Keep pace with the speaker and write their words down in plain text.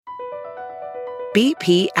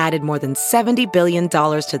BP added more than $70 billion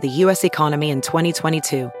to the U.S. economy in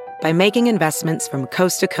 2022 by making investments from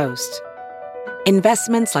coast to coast.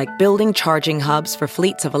 Investments like building charging hubs for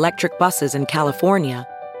fleets of electric buses in California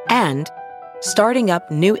and starting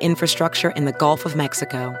up new infrastructure in the Gulf of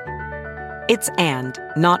Mexico. It's and,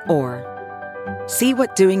 not or. See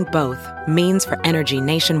what doing both means for energy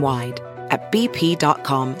nationwide at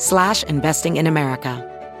bp.com/investing in America.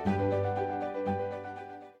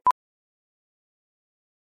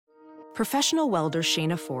 Professional welder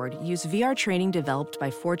Shayna Ford used VR training developed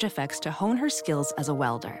by ForgeFX to hone her skills as a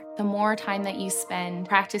welder. The more time that you spend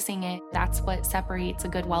practicing it, that's what separates a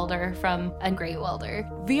good welder from a great welder.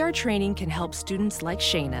 VR training can help students like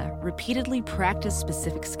Shayna repeatedly practice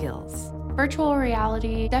specific skills. Virtual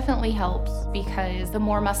reality definitely helps because the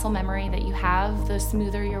more muscle memory that you have, the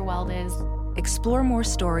smoother your weld is. Explore more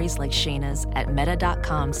stories like Shayna's at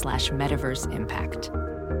meta.com/metaverseimpact.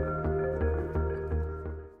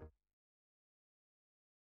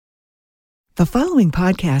 The following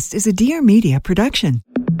podcast is a Dear Media production.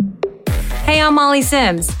 Hey, I'm Molly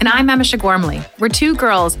Sims. And I'm Emisha Gormley. We're two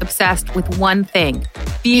girls obsessed with one thing,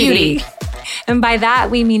 beauty. And by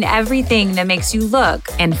that, we mean everything that makes you look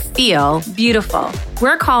and feel beautiful.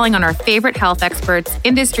 We're calling on our favorite health experts,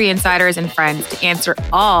 industry insiders, and friends to answer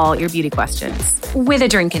all your beauty questions. With a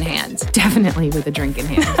drink in hand. Definitely with a drink in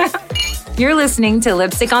hand. You're listening to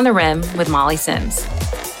Lipstick on the Rim with Molly Sims.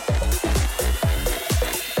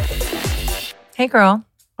 Hey, girl.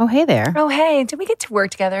 Oh, hey there. Oh, hey. Did we get to work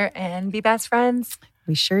together and be best friends?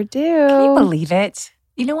 We sure do. Can you believe it?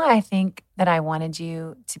 You know why I think that I wanted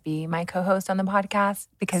you to be my co-host on the podcast?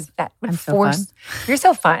 Because that would You're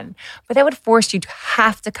so fun. But that would force you to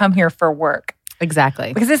have to come here for work.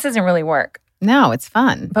 Exactly. Because this isn't really work. No, it's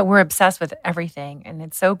fun. But we're obsessed with everything. And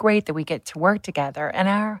it's so great that we get to work together. And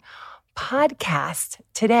our podcast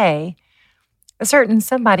today, a certain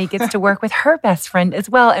somebody gets to work with her best friend as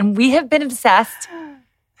well. And we have been obsessed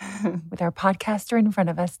with our podcaster in front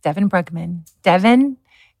of us, Devin Brugman. Devin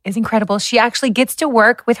is incredible. She actually gets to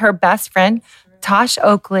work with her best friend, Tosh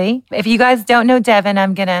Oakley. If you guys don't know Devin,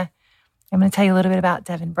 I'm gonna tell you a little bit about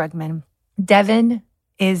Devin Brugman. Devin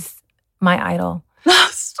is my idol.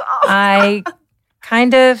 Stop. I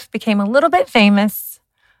kind of became a little bit famous.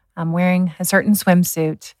 I'm wearing a certain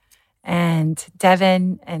swimsuit. And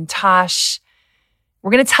Devin and Tosh, we're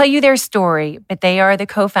going to tell you their story, but they are the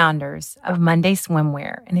co-founders of Monday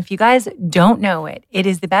Swimwear. And if you guys don't know it, it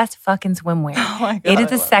is the best fucking swimwear. Oh my God, it is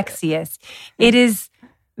the sexiest. It is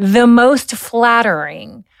the most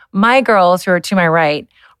flattering. My girls, who are to my right,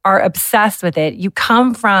 are obsessed with it. You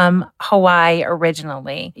come from Hawaii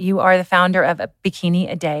originally. You are the founder of A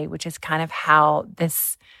Bikini a Day, which is kind of how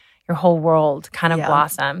your whole world kind of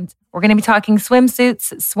blossomed. We're going to be talking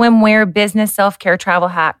swimsuits, swimwear, business, self-care, travel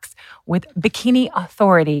hacks with Bikini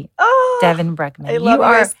Authority, Devin Brugman. I love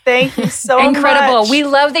you. Thank you so incredible. much. We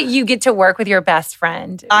love that you get to work with your best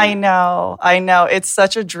friend. I know. It's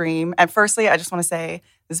such a dream. And firstly, I just want to say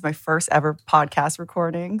this is my first ever podcast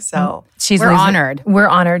recording. So we're honored. We're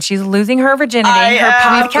honored. She's losing her virginity, her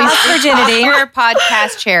podcast virginity. Her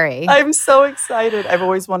podcast cherry. I'm so excited. I've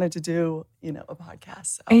always wanted to do, a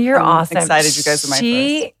podcast. So You're I'm awesome. Excited you guys are my first.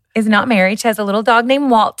 She is not married. She has a little dog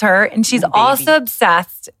named Walter, and she's also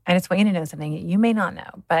obsessed. I just want you to know something you may not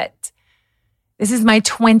know, but this is my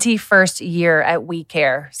 21st year at We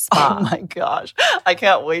Care Spa. Oh my gosh. I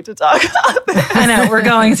can't wait to talk about this. I know, we're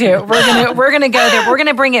going to. We're gonna go there. We're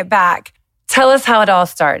gonna bring it back. Tell us how it all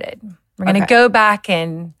started. We're gonna go back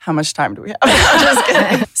and how much time do we have? I'm just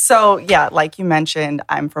kidding. So yeah, like you mentioned,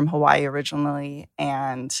 I'm from Hawaii originally,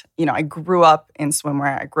 and I grew up in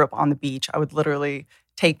swimwear. I grew up on the beach. I would literally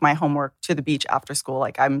take my homework to the beach after school.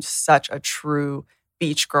 Like, I'm such a true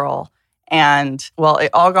beach girl. And well,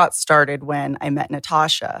 it all got started when I met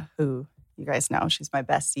Natasha, who you guys know, she's my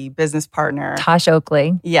bestie, business partner. Tosh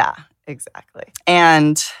Oakley. Yeah, exactly.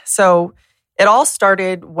 And so it all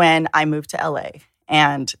started when I moved to LA.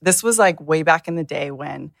 And this was like way back in the day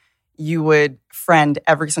when you would friend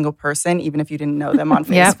every single person, even if you didn't know them on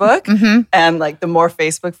Facebook. Mm-hmm. And like the more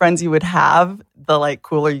Facebook friends you would have, the like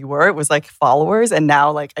cooler you were. It was like followers. And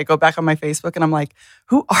now like I go back on my Facebook and I'm like,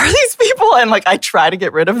 who are these people? And like I try to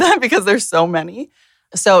get rid of them because there's so many.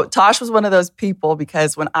 So Tosh was one of those people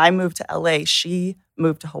because when I moved to LA, she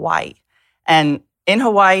moved to Hawaii. And in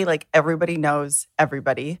Hawaii, like everybody knows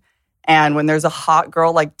everybody. And when there's a hot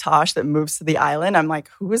girl like Tosh that moves to the island, I'm like,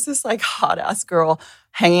 who is this like hot ass girl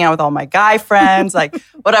hanging out with all my guy friends? Like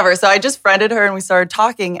whatever. So I just friended her and we started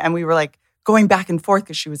talking and we were like going back and forth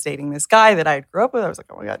because she was dating this guy that I had grew up with. I was like,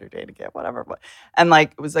 oh my God, you're dating again, whatever. And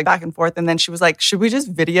like, it was like back and forth. And then she was like, should we just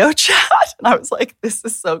video chat? And I was like, this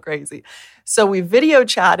is so crazy. So we video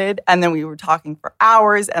chatted and then we were talking for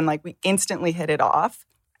hours and like we instantly hit it off.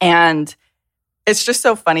 And it's just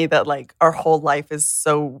so funny that like our whole life is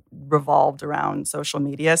so revolved around social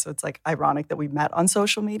media. So it's like ironic that we met on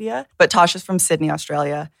social media. But Tasha's from Sydney,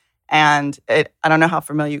 Australia. And I don't know how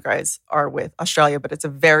familiar you guys are with Australia, but it's a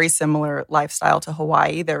very similar lifestyle to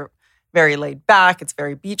Hawaii. They're very laid back. It's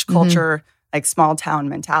very beach culture, like small town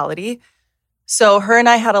mentality. So her and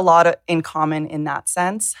I had a lot in common in that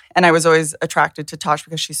sense. And I was always attracted to Tosh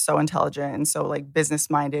because she's so intelligent and so like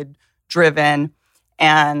business-minded, driven.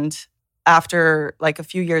 And after like a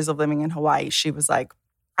few years of living in Hawaii, she was like,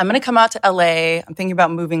 I'm going to come out to LA. I'm thinking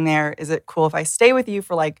about moving there. Is it cool if I stay with you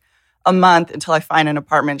for like a month until I find an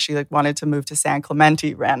apartment? She like wanted to move to San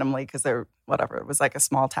Clemente randomly because it was like a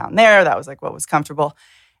small town there. That was like what was comfortable.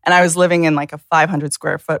 And I was living in like a 500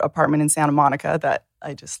 square foot apartment in Santa Monica that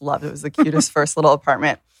I just loved. It was the cutest first little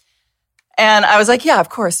apartment. And I was like, yeah, of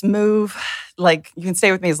course, move. Like you can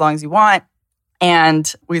stay with me as long as you want.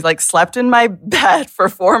 And we like slept in my bed for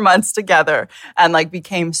 4 months together and like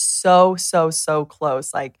became so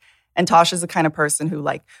close. Like, and Tasha's the kind of person who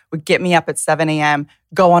like would get me up at 7 a.m.,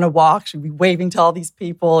 go on a walk. She'd be waving to all these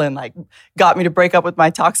people and like got me to break up with my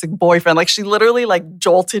toxic boyfriend. Like she literally like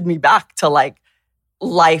jolted me back to like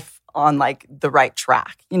life on like the right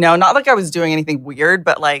track. You know, not like I was doing anything weird,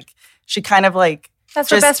 but like she kind of like that's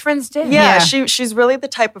what best friends do. Yeah, she's really the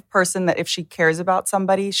type of person that if she cares about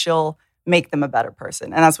somebody, she'll make them a better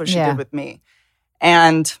person. And that's what she did with me.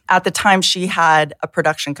 And at the time she had a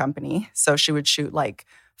production company. So she would shoot like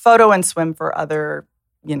photo and swim for other,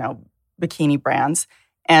 you know, bikini brands.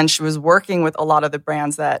 And she was working with a lot of the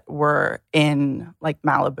brands that were in like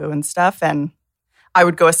Malibu and stuff. And I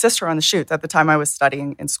would go assist her on the shoots. At the time I was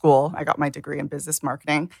studying in school. I got my degree in business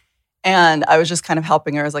marketing. And I was just kind of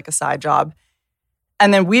helping her as like a side job.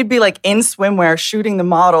 And then we'd be like in swimwear shooting the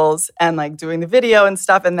models and like doing the video and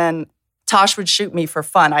stuff. And then Tosh would shoot me for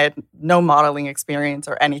fun. I had no modeling experience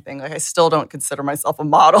or anything. Like I still don't consider myself a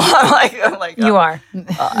model. I'm like, you are.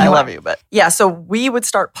 I love you, but yeah. So we would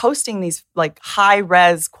start posting these like high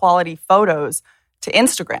res quality photos to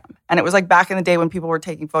Instagram, and it was like back in the day when people were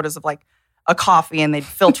taking photos of like a coffee and they'd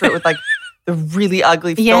filter it with like the really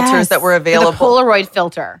ugly filters that were available. The Polaroid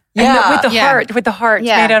filter. Yeah, and with the heart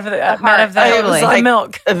made out of the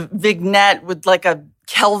milk. A vignette with like a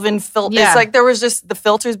Kelvin filter. It's like there was just the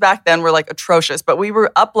filters back then were like atrocious, but we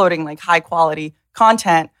were uploading like high quality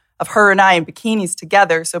content of her and I in bikinis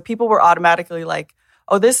together. So people were automatically like,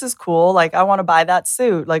 oh, this is cool. Like, I want to buy that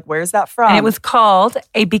suit. Like, where's that from? And it was called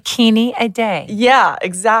A Bikini a Day. Yeah,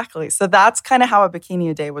 exactly. So that's kind of how A Bikini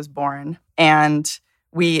a Day was born. And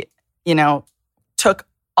we, you know, took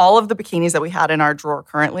all of the bikinis that we had in our drawer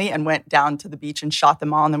currently and went down to the beach and shot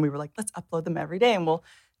them all. And then we were like, let's upload them every day and we'll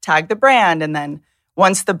tag the brand. And then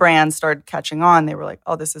once the brand started catching on, they were like,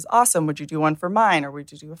 oh, this is awesome. Would you do one for mine? Or would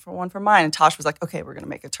you do one for mine? And Tosh was like, okay, we're going to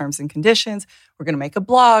make a terms and conditions. We're going to make a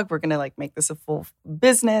blog. We're going to like make this a full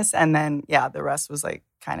business. And then, yeah, the rest was like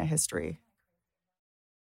kind of history.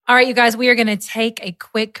 All right, you guys, we are going to take a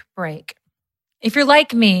quick break. If you're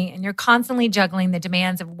like me and you're constantly juggling the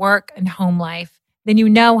demands of work and home life, then you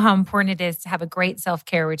know how important it is to have a great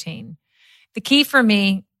self-care routine. The key for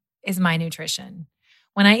me is my nutrition.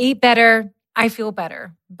 When I eat better, I feel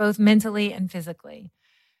better, both mentally and physically.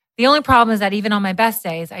 The only problem is that even on my best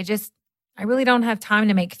days, I really don't have time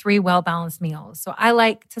to make 3 well-balanced meals. So I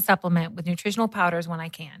like to supplement with nutritional powders when I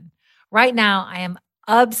can. Right now, I am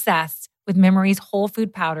obsessed with Memory's whole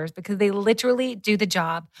food powders because they literally do the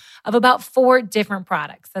job of about 4 different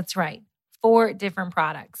products. That's right, 4 different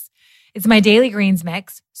products. It's my Daily Greens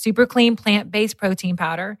Mix, super clean plant-based protein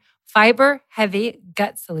powder, fiber-heavy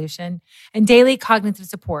gut solution, and daily cognitive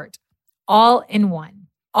support. All in one.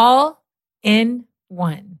 All in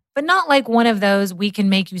one. But not like one of those we can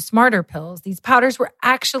make you smarter pills. These powders were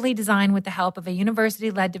actually designed with the help of a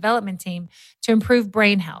university-led development team to improve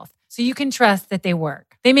brain health, so you can trust that they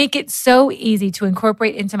work. They make it so easy to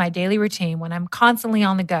incorporate into my daily routine when I'm constantly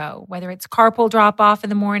on the go, whether it's carpool drop-off in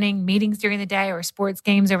the morning, meetings during the day, or sports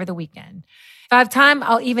games over the weekend. If I have time,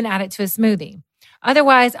 I'll even add it to a smoothie.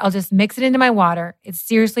 Otherwise, I'll just mix it into my water. It's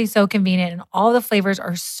seriously so convenient and all the flavors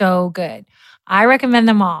are so good. I recommend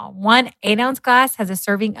them all. 1 8-ounce glass has a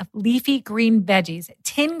serving of leafy green veggies,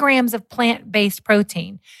 10 grams of plant-based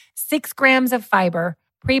protein, 6 grams of fiber,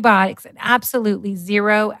 prebiotics, and absolutely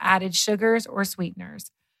 0 added sugars or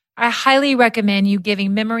sweeteners. I highly recommend you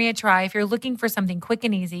giving Memory a try if you're looking for something quick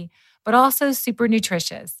and easy, but also super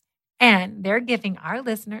nutritious. And they're giving our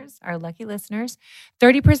listeners, our lucky listeners,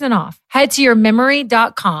 30% off. Head to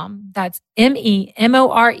yourmemory.com. That's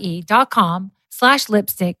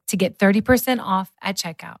MEMORE.com/lipstick to get 30% off at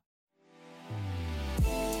checkout.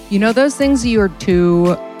 You know those things you are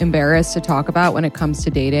too embarrassed to talk about when it comes to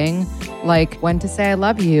dating? Like when to say I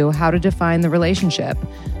love you, how to define the relationship.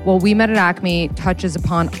 Well, We Met at Acme touches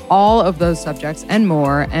upon all of those subjects and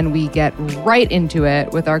more, and we get right into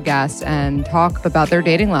it with our guests and talk about their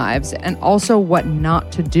dating lives and also what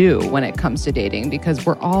not to do when it comes to dating, because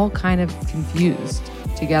we're all kind of confused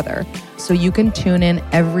together. So you can tune in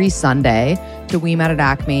every Sunday to We Met at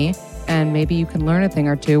Acme, and maybe you can learn a thing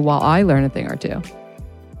or two while I learn a thing or two.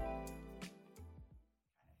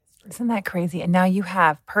 Isn't that crazy? And now you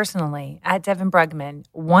have personally at Devin Brugman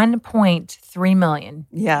 1.3 million.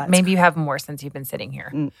 Yeah. Maybe you have more since you've been sitting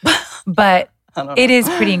here. But it is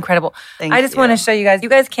pretty incredible. I just want to show you guys. You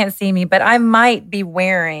guys can't see me, but I might be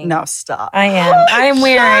wearing. No, stop. I am. I'm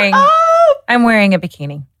wearing. I'm wearing a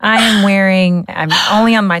bikini. I'm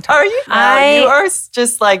only on my top. Are you? You are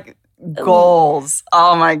just like goals.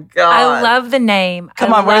 Oh my God. I love the name.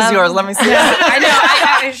 Come on, where's yours? Let me see. I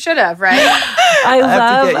know. I should have, right? I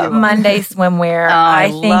love Monday swimwear. I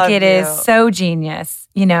think it is so genius.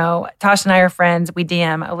 You know, Tasha and I are friends. We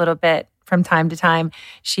DM a little bit from time to time.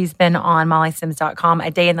 She's been on mollysims.com, a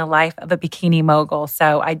day in the life of a bikini mogul.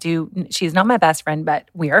 So she's not my best friend, but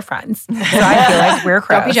we are friends. So I feel like we're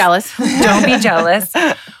close. Don't be jealous. Don't be jealous.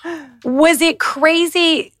 Was it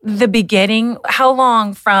crazy, the beginning? How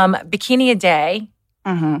long from Bikini a Day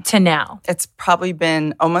to now? It's probably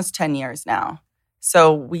been almost 10 years now.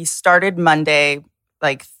 So we started Monday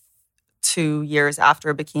like 2 years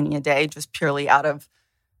after Bikini a Day, just purely out of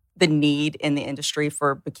the need in the industry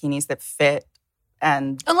for bikinis that fit.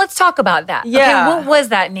 And let's talk about that. Yeah. Okay, what was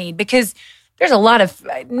that need? Because there's a lot of,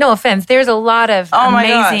 no offense, there's a lot of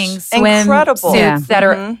amazing swim suits that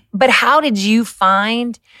are, but how did you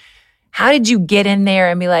get in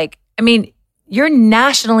there and be like, I mean, you're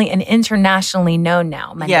nationally and internationally known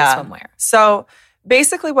now, Monday Swimwear. So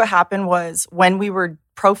basically what happened was when we were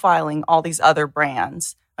profiling all these other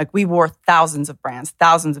brands, like we wore thousands of brands,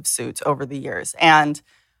 thousands of suits over the years. And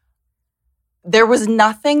there was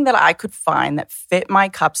nothing that I could find that fit my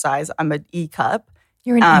cup size. I'm an E cup.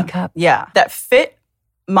 You're an E cup. Yeah. That fit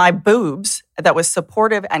my boobs, that was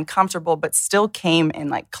supportive and comfortable, but still came in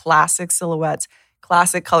like classic silhouettes,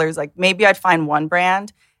 classic colors. Like maybe I'd find one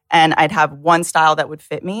brand and I'd have one style that would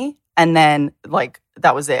fit me. And then like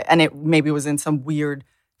that was it. And it maybe was in some weird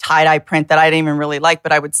tie-dye print that I didn't even really like,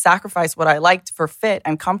 but I would sacrifice what I liked for fit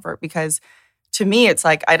and comfort, because to me, it's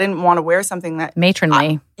like I didn't want to wear something that...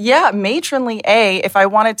 Matronly. Matronly, If I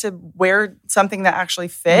wanted to wear something that actually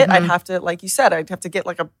fit, I'd have to, like you said, I'd have to get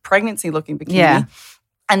like a pregnancy-looking bikini. Yeah.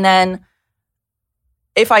 And then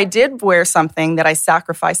if I did wear something that I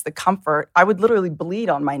sacrificed the comfort, I would literally bleed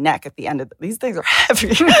on my neck at the end of these things are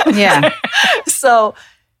heavy. Yeah. So,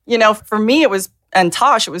 you know, for me, it was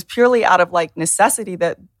purely out of like necessity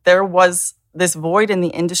that there was this void in the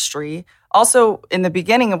industry. Also, in the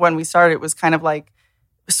beginning of when we started, it was kind of like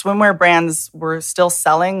swimwear brands were still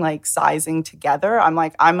selling like sizing together. I'm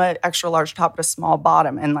like, I'm an extra large top but a small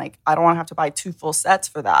bottom, and like I don't want to have to buy 2 full sets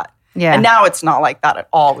for that. Yeah. And now it's not like that at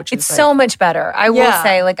all, which it's is so much better. I will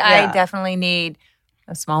say, like, I definitely need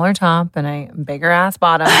a smaller top and a bigger ass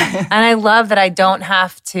bottom. And I love that I don't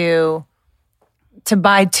have to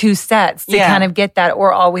buy 2 sets to kind of get that,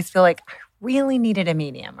 or always feel like I really needed a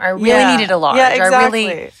medium. Or I really needed a large. Yeah,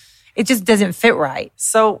 exactly. It just doesn't fit right.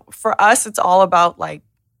 So for us, it's all about like,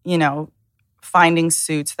 you know, finding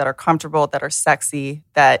suits that are comfortable, that are sexy,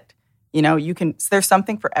 that, you know, there's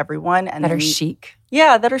something for everyone. And that are chic.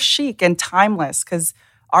 Yeah, that are chic and timeless, because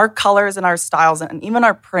our colors and our styles and even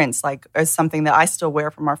our prints like is something that I still wear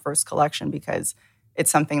from our first collection, because it's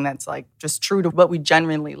something that's like just true to what we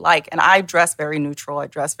genuinely like. And I dress very neutral. I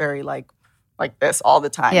dress very like this all the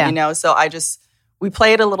time, you know? So we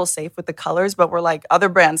play it a little safe with the colors, but we're like, other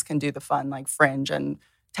brands can do the fun, like fringe and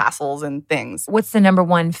tassels and things. What's the number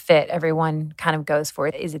one fit everyone kind of goes for?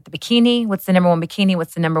 Is it the bikini? What's the number one bikini?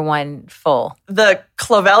 What's the number one full? The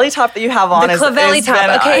Clovelly top that you have on is Clovelly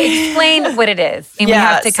top. Okay, explain what it is. And we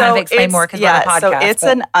have to kind of explain more because we're on a podcast. So it's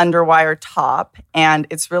an underwire top, and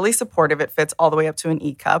it's really supportive. It fits all the way up to an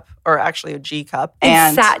E cup, or actually a G cup.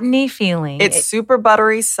 And satiny feeling. It's super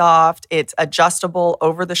buttery soft. It's adjustable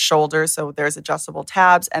over the shoulder, so there's adjustable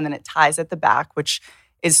tabs, and then it ties at the back, which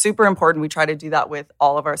is super important. We try to do that with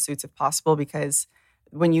all of our suits if possible, because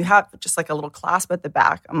when you have just like a little clasp at the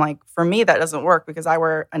back, I'm like, for me, that doesn't work because I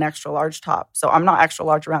wear an extra large top. So I'm not extra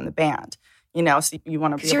large around the band, you know, so you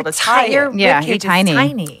want to be able to tie it. You're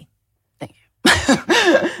tiny. Thank you.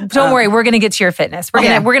 Don't worry, we're going to get to your fitness. We're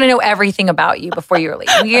going to know everything about you before you leave.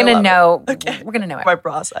 We're going to know. Okay. We're going to know my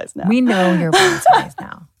bra size now. We know your bra size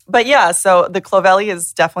now. But yeah, so the Clovelly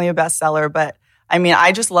is definitely a bestseller. But I mean,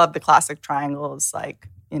 I just love the classic triangles. Like,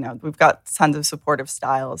 we've got tons of supportive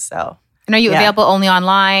styles. So, and are you available only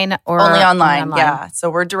online or only online? Yeah. So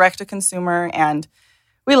we're direct to consumer, and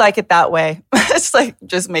we like it that way. It's like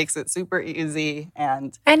just makes it super easy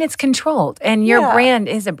and it's controlled. And your brand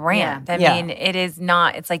is a brand. Yeah. I mean, it is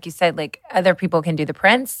not. It's like you said. Like other people can do the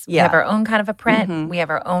prints. We have our own kind of a print. Mm-hmm. We have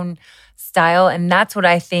our own style, and that's what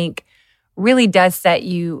I think really does set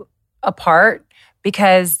you apart,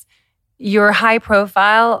 because you're high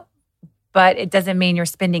profile, but it doesn't mean you're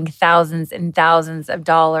spending thousands and thousands of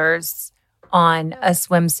dollars on a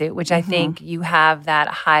swimsuit, which I think you have that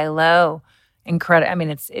high-low incredible. I mean,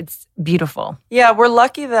 it's beautiful. Yeah, we're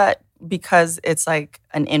lucky that because it's like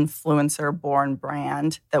an influencer-born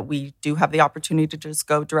brand that we do have the opportunity to just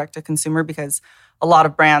go direct to consumer, because a lot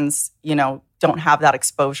of brands, don't have that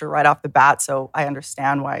exposure right off the bat. So I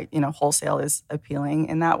understand why, wholesale is appealing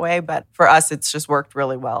in that way. But for us, it's just worked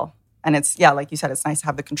really well. And it's, like you said, it's nice to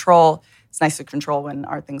have the control. It's nice to control when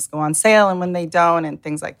our things go on sale and when they don't and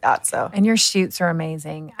things like that. So, and your shoots are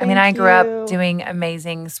amazing. I mean, I grew up doing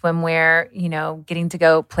amazing swimwear, getting to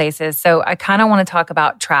go places. So I kind of want to talk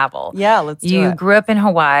about travel. Yeah, let's do it. You grew up in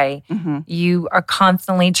Hawaii. Mm-hmm. You are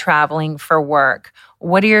constantly traveling for work.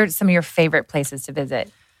 What are some of your favorite places to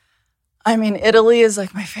visit? I mean, Italy is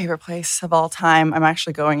like my favorite place of all time. I'm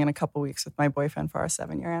actually going in a couple weeks with my boyfriend for our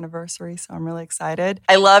 7-year anniversary, so I'm really excited.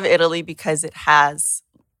 I love Italy because it has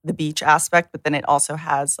the beach aspect, but then it also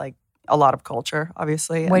has like a lot of culture,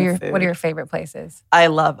 obviously. What are your favorite places? I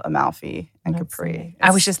love Amalfi and Capri.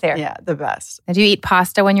 I was just there. Yeah, the best. Do you eat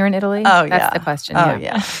pasta when you're in Italy? Oh, That's the question. Oh,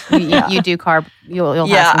 You do carb. You'll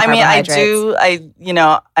have some I mean, I carbohydrates.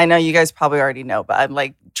 do. I know you guys probably already know, but I'm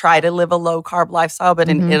like try to live a low carb lifestyle. But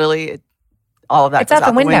in Italy, all of that It's goes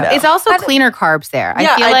out the window. It's also cleaner carbs there.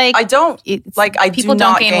 I feel like I don't like. I people do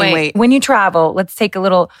not don't gain weight. When you travel, let's take a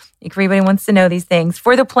little. Everybody wants to know these things.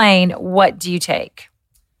 For the plane, what do you take?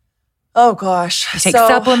 Oh gosh, You take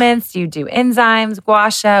supplements? Do you do enzymes, gua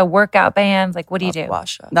sha, workout bands? Like, what do you do? Gua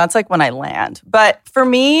sha. That's like when I land. But for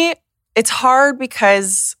me, it's hard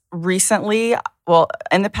because recently,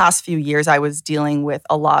 in the past few years, I was dealing with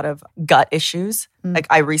a lot of gut issues. Like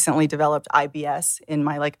I recently developed IBS in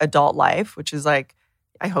my like adult life, which is like,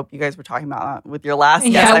 I hope you guys were talking about that with your last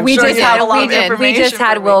guest. I'm we sure just you have a lot of information. We just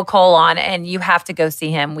had for me. Will Cole on, and you have to go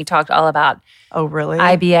see him. We talked all about Oh, really?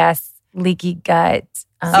 IBS, leaky gut,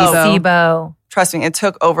 SIBO. Trust me, it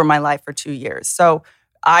took over my life for 2 years. So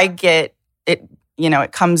I get it,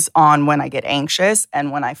 it comes on when I get anxious,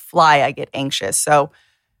 and when I fly, I get anxious. So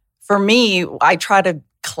for me, I try to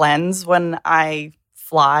cleanse when I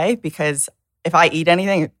fly, because if I eat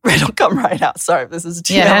anything, it'll come right out. Sorry if this is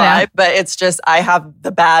TMI, but it's just I have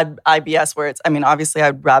the bad IBS where obviously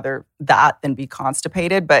I'd rather that than be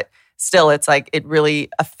constipated, but still it's like it really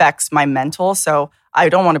affects my mental. So I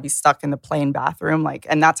don't want to be stuck in the plane bathroom,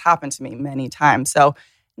 and that's happened to me many times. So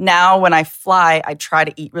now when I fly, I try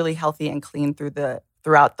to eat really healthy and clean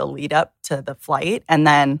throughout the lead up to the flight. And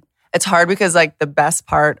then it's hard because the best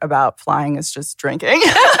part about flying is just drinking.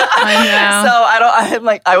 I know.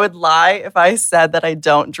 So I would lie if I said that I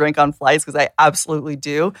don't drink on flights, because I absolutely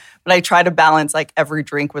do. But I try to balance every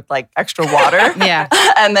drink with extra water. Yeah.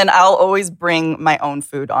 And then I'll always bring my own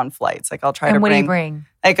food on flights. I'll try to And what do you bring?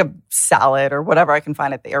 Like a salad or whatever I can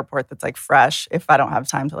find at the airport that's fresh, if I don't have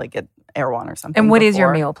time to get Air One or something. And what is your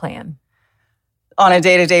before. meal plan? On a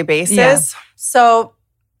day-to-day basis? Yeah. So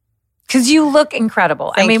because you look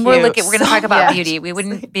incredible. Thank we're you going to talk about beauty. We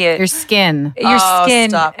wouldn't be Your skin. your skin,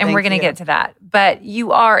 stop. and we're Thank going to you. get to that. But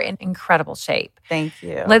you are in incredible shape. Thank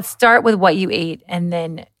you. Let's start with what you eat, and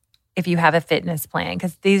then if you have a fitness plan,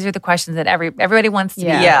 because these are the questions that everybody wants to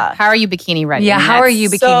Yeah. be. Yeah. How are you bikini ready? Yeah, And how are that's- you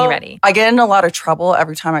bikini So, ready? I get in a lot of trouble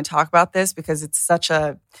every time I talk about this because it's such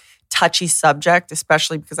a touchy subject,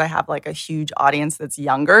 especially because I have a huge audience that's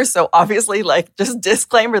younger. So obviously, just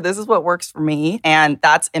disclaimer, this is what works for me. And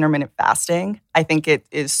that's intermittent fasting. I think it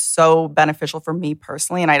is so beneficial for me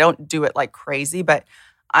personally. And I don't do it like crazy, but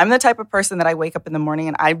I'm the type of person that I wake up in the morning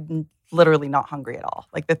and I'm literally not hungry at all.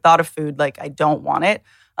 The thought of food, I don't want it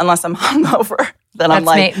unless I'm hungover. Then I'm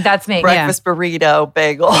That's me. breakfast burrito,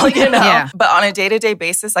 bagel, Yeah. But on a day-to-day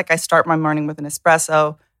basis, I start my morning with an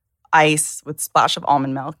espresso, ice with a splash of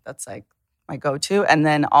almond milk. That's my go-to. And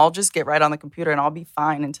then I'll just get right on the computer and I'll be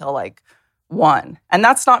fine until 1. And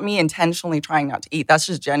that's not me intentionally trying not to eat. That's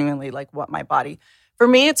just genuinely what my body. For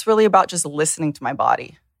me, it's really about just listening to my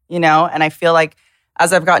body, And I feel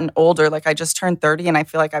as I've gotten older, like I just turned 30 and I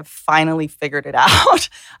feel like I've finally figured it out.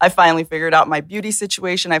 I finally figured out my beauty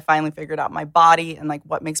situation. I finally figured out my body and like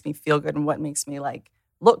what makes me feel good and what makes me like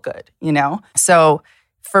look good, you know? So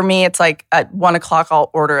for me, it's like at 1 o'clock,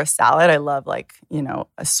 I'll order a salad. I love like, you know,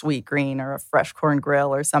 a sweet green or a fresh corn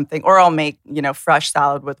grill or something. Or I'll make, you know, fresh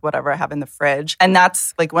salad with whatever I have in the fridge. And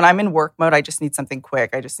that's like when I'm in work mode, I just need something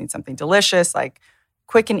quick. I just need something delicious, like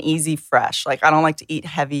quick and easy, fresh. Like I don't like to eat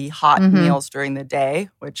heavy, hot meals during the day,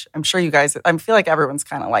 which I'm sure you guys, I feel like everyone's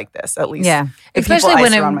kind of like this, at least. Yeah. Especially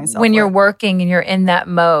when you're working and you're in that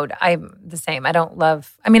mode. I'm the same. I don't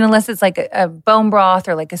love, I mean, unless it's like a bone broth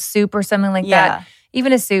or like a soup or something like that.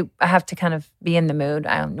 Even a soup, I have to kind of be in the mood.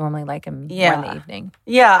 I don't normally like them more in the evening.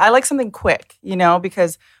 Yeah, I like something quick, you know,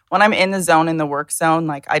 because when I'm in the zone, in the work zone,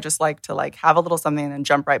 like I just like to like have a little something and then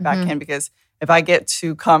jump right back in, because if I get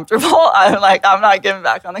too comfortable, I'm not getting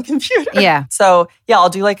back on the computer. Yeah. So yeah, I'll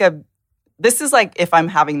do like this is like if I'm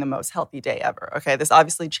having the most healthy day ever. Okay, this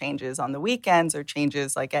obviously changes on the weekends or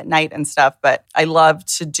changes like at night and stuff, but I love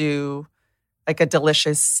to do like a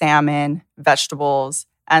delicious salmon, vegetables,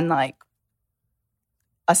 and like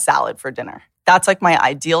a salad for dinner. That's like my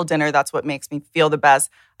ideal dinner. That's what makes me feel the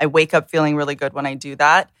best. I wake up feeling really good when I do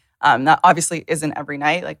that. That obviously isn't every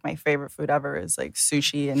night. Like my favorite food ever is like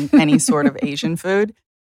sushi and any sort of Asian food.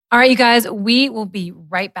 All right, you guys, we will be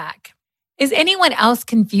right back. Is anyone else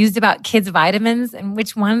confused about kids' vitamins and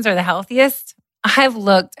which ones are the healthiest? I've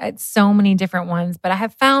looked at so many different ones, but I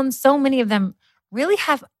have found so many of them really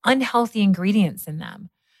have unhealthy ingredients in them.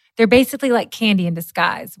 They're basically like candy in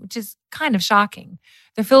disguise, which is kind of shocking.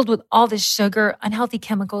 They're filled with all this sugar, unhealthy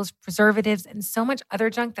chemicals, preservatives, and so much other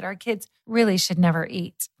junk that our kids really should never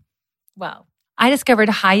eat. Well, I discovered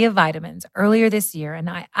Hiya vitamins earlier this year, and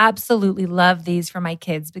I absolutely love these for my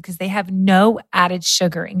kids because they have no added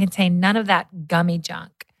sugar and contain none of that gummy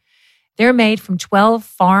junk. They're made from 12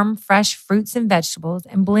 farm fresh fruits and vegetables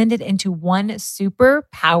and blended into one super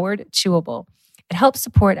powered chewable. It helps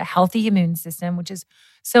support a healthy immune system, which is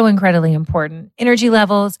so incredibly important. Energy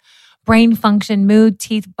levels, brain function, mood,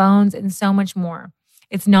 teeth, bones, and so much more.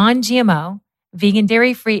 It's non-GMO, vegan,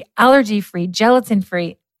 dairy-free, allergy-free,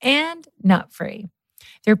 gelatin-free, and nut-free.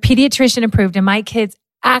 They're pediatrician approved, and my kids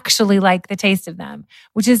actually like the taste of them,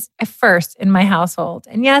 which is a first in my household.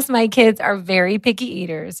 And yes, my kids are very picky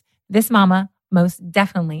eaters. This mama most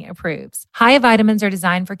definitely approves. Hiya vitamins are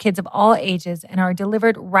designed for kids of all ages and are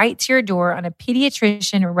delivered right to your door on a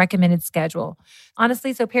pediatrician recommended schedule.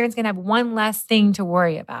 Honestly, so parents can have one less thing to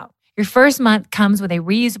worry about. Your first month comes with a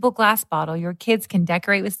reusable glass bottle your kids can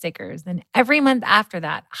decorate with stickers. Then every month after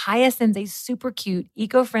that, Hiya sends a super cute,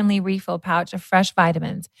 eco-friendly refill pouch of fresh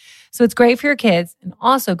vitamins. So it's great for your kids and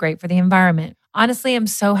also great for the environment. Honestly, I'm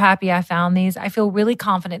so happy I found these. I feel really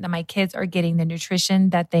confident that my kids are getting the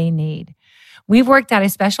nutrition that they need. We've worked out a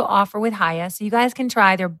special offer with Hiya so you guys can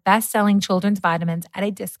try their best-selling children's vitamins at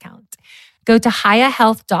a discount. Go to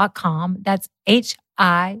hiyahealth.com. That's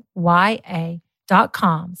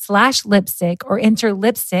HIYA.com/lipstick or enter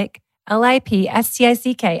lipstick,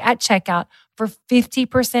 LIPSTICK at checkout for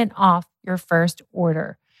 50% off your first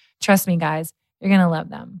order. Trust me, guys, you're going to love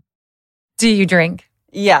them. Do you drink?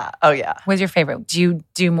 Yeah. Oh, yeah. What's your favorite? Do you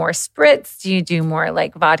do more spritz? Do you do more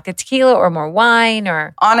like vodka tequila or more wine?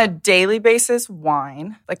 Or on a daily basis,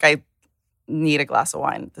 wine. Like I need a glass of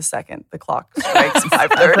wine the second the clock strikes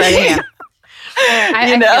 5:30.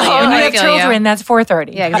 I know. When you have children, that's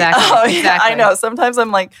 4:30. Yeah, exactly. Oh, yeah, exactly. I know. Sometimes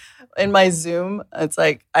I'm like, in my Zoom, it's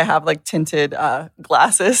like I have like tinted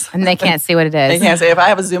glasses. And they can't see what it is. They can't see. If I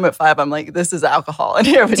have a Zoom at 5, I'm like, this is alcohol in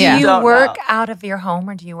here. But do you don't work know. out of your home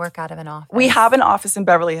or do you work out of an office? We have an office in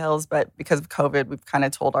Beverly Hills, but because of COVID, we've kind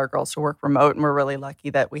of told our girls to work remote. And we're really lucky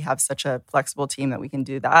that we have such a flexible team that we can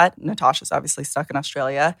do that. Natasha's obviously stuck in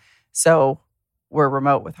Australia, so we're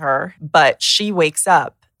remote with her. But she wakes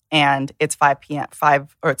up and it's 5 p.m.,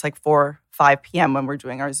 5 p.m. when we're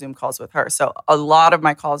doing our Zoom calls with her. So a lot of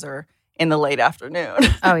my calls are in the late afternoon.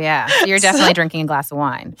 Oh, yeah. So you're definitely drinking a glass of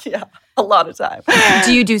wine. Yeah, a lot of time.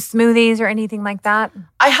 Do you do smoothies or anything like that?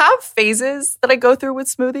 I have phases that I go through with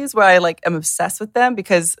smoothies where I like am obsessed with them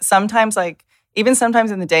because sometimes even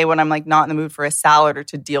sometimes in the day when I'm like not in the mood for a salad or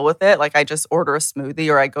to deal with it, like I just order a smoothie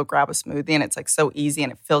or I go grab a smoothie and it's like so easy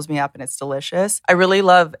and it fills me up and it's delicious. I really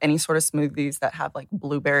love any sort of smoothies that have like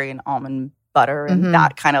blueberry and almond butter and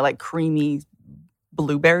that kind of like creamy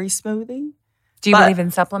blueberry smoothie. Do you believe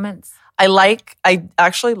in supplements? I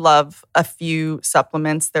actually love a few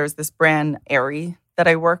supplements. There's this brand Aerie that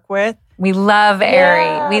I work with. We love Aerie.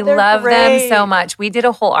 Yeah, we they're love great. them so much. We did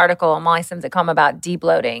a whole article on MollySims.com about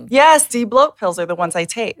de-bloating. Yes, de-bloat pills are the ones I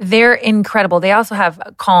take. They're incredible. They also have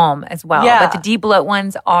Calm as well. Yeah. But the de-bloat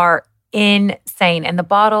ones are insane. And the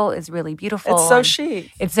bottle is really beautiful. It's so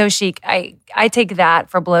chic. It's so chic. I take that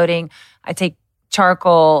for bloating. I take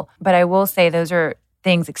charcoal. But I will say those are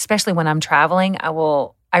things, especially when I'm traveling,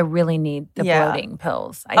 I really need the bloating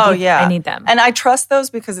pills. I need them. And I trust those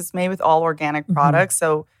because it's made with all organic products.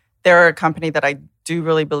 So they're a company that I do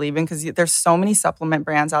really believe in because there's so many supplement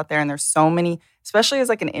brands out there and there's so many, especially as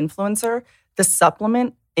like an influencer, the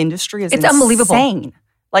supplement industry is unbelievable.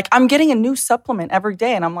 Like I'm getting a new supplement every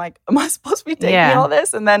day and I'm like, am I supposed to be taking all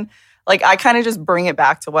this? And then like I kind of just bring it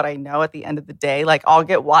back to what I know at the end of the day. Like I'll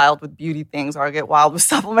get wild with beauty things or I'll get wild with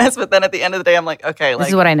supplements. But then at the end of the day, I'm like, okay. This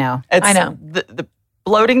is what I know. I know. The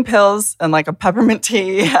bloating pills and like a peppermint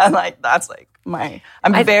tea. And like that's like I'm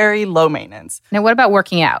very low maintenance. Now, what about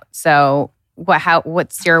working out? So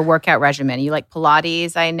what's your workout regimen? You like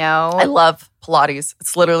Pilates, I know. I love Pilates.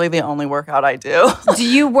 It's literally the only workout I do. Do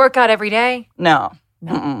you work out every day? No.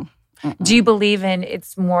 Do you believe in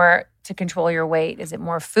it's more to control your weight? Is it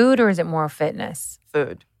more food or is it more fitness?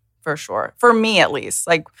 Food, for sure. For me, at least.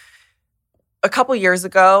 Like a couple years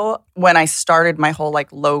ago, when I started my whole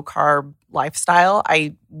like low carb lifestyle,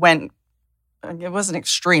 I went. It wasn't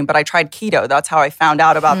extreme, but I tried keto. That's how I found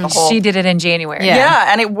out about the whole. She did it in January.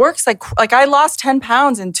 Yeah, and it works like I lost 10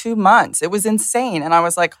 pounds in 2 months. It was insane, and I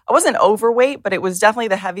was like, I wasn't overweight, but it was definitely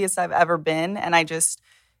the heaviest I've ever been, and I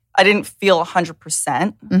didn't feel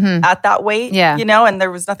 100% at that weight, you know, and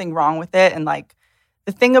there was nothing wrong with it. And like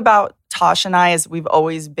the thing about Tosh and I is we've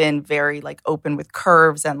always been very like open with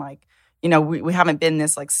curves and like, you know, we haven't been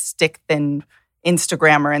this like stick thin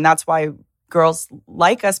Instagrammer. And that's why girls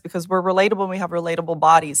like us because we're relatable and we have relatable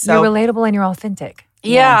bodies. So you're relatable and you're authentic.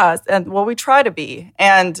 Yeah. And well, we try to be.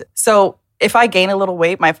 And so if I gain a little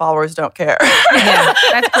weight, my followers don't care. Yeah,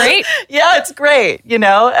 that's great. Yeah, it's great, you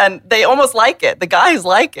know, and they almost like it. The guys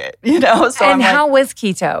like it, you know. So and how was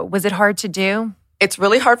keto? Was it hard to do? It's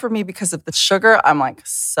really hard for me because of the sugar. I'm like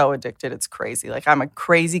so addicted. It's crazy. Like I'm a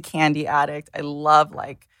crazy candy addict. I love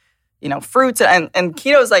like, you know, fruits and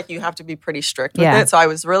keto is like you have to be pretty strict with it. So I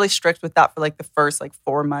was really strict with that for like the first like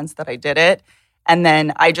 4 months that I did it. And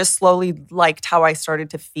then I just slowly liked how I started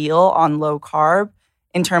to feel on low carb.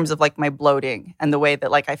 In terms of like my bloating and the way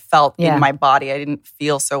that like I felt in my body. I didn't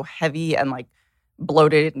feel so heavy and like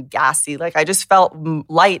bloated and gassy. Like I just felt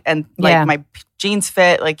light and like my jeans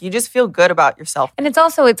fit. Like you just feel good about yourself. And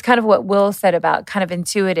it's kind of what Will said about kind of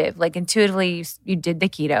intuitive. Like intuitively you did the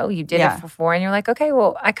keto, you did it for 4 and you're like, okay,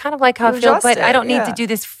 well I kind of like how I feel, but I don't need to do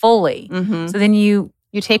this fully. So then you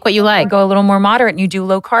take what you like. Go a little more moderate and you do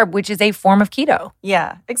low carb, which is a form of keto.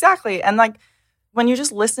 Yeah, exactly. And like, when you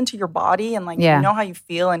just listen to your body and like you know how you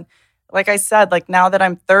feel. And like I said, like now that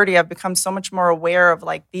I'm 30, I've become so much more aware of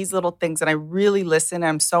like these little things and I really listen and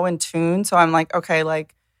I'm so in tune. So I'm like, okay,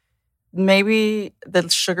 like maybe the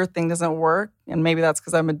sugar thing doesn't work and maybe that's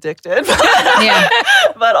because I'm addicted.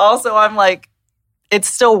 But also I'm like, it's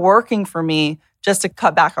still working for me just to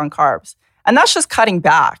cut back on carbs. And that's just cutting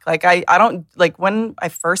back. Like I don't, like when I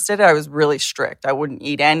first did it, I was really strict. I wouldn't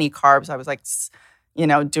eat any carbs. I was like, you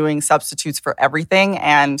know, doing substitutes for everything.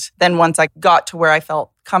 And then once I got to where I felt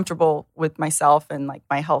comfortable with myself and like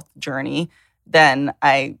my health journey, then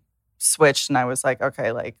I switched and I was like,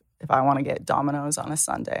 okay, like if I want to get Domino's on a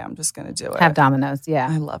Sunday, I'm just going to do it. Have Domino's, yeah.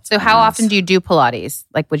 I love So Domino's. How often do you do Pilates?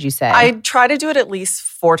 Like, would you say? I try to do it at least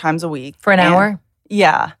 4 times a week. For an hour?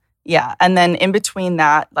 Yeah. And then in between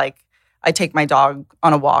that, like I take my dog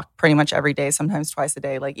on a walk pretty much every day, sometimes twice a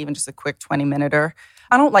day, like even just a quick 20-minuter.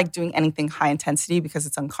 I don't like doing anything high intensity because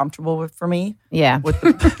it's uncomfortable for me. Yeah. Like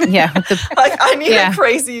I need a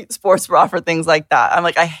crazy sports bra for things like that. I'm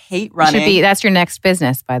like, I hate running. That's your next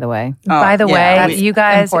business, by the way. By the way, you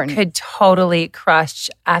guys could totally crush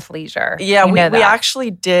athleisure. Yeah, we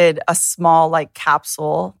actually did a small like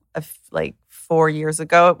capsule of like 4 years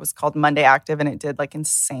ago. It was called Monday Active and it did like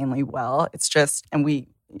insanely well. It's just, and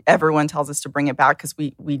everyone tells us to bring it back because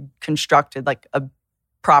we constructed like a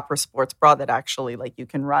proper sports bra that actually like you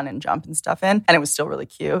can run and jump and stuff in, and it was still really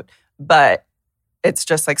cute. But it's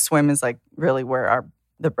just like swim is like really where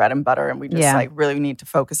the bread and butter, and we just like really need to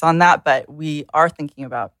focus on that. But we are thinking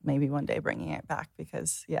about maybe one day bringing it back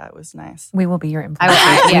because it was nice. We will be your influencers.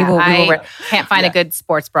 I can't find a good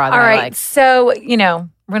sports bra that All right, I like. So we're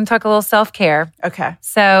going to talk a little self-care. Okay.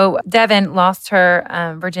 So Devin lost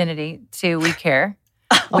her virginity to We Care,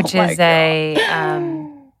 which is a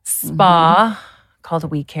spa. Called a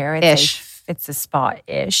We Care. It's a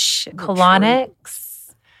spa-ish.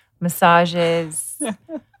 Colonics, massages,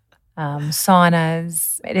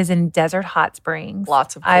 saunas. It is in Desert Hot Springs.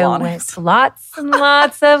 Lots of I colonics. went lots and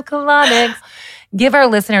lots of colonics. Give our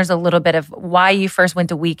listeners a little bit of why you first went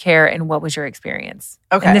to We Care and what was your experience.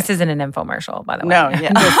 Okay. And this isn't an infomercial, by the way. No,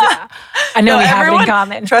 yeah. I know we have it in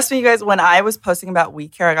common. Trust me, you guys, when I was posting about We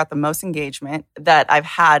Care, I got the most engagement that I've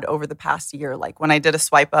had over the past year. Like when I did a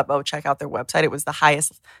swipe up, check out their website, it was the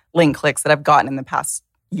highest link clicks that I've gotten in the past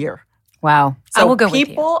year. Wow. So I will go with you.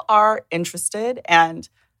 people are interested, and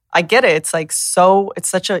I get it. It's like it's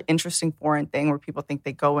such an interesting foreign thing where people think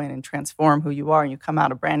they go in and transform who you are and you come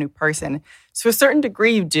out a brand new person. To a certain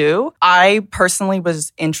degree, you do. I personally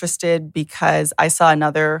was interested because I saw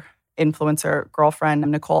another influencer girlfriend,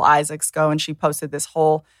 Nicole Isaacs, go, and she posted this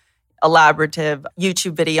whole elaborative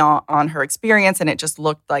YouTube video on her experience, and it just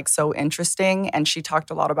looked like so interesting. And she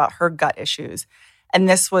talked a lot about her gut issues. And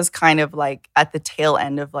this was kind of like at the tail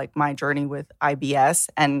end of like my journey with IBS,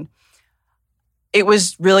 and it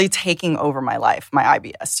was really taking over my life, my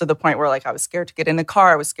IBS, to the point where like I was scared to get in the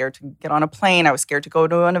car. I was scared to get on a plane. I was scared to go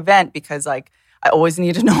to an event because like I always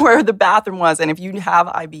needed to know where the bathroom was. And if you have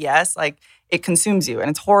IBS, like it consumes you and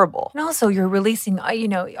it's horrible. And also you're releasing,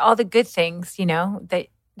 all the good things, that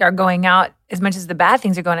are going out as much as the bad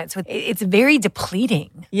things are going out. So it's very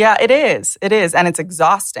depleting. Yeah, it is. It is. And it's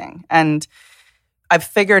exhausting. And I've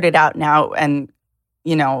figured it out now. And,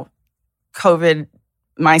 COVID,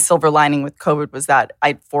 my silver lining with COVID was that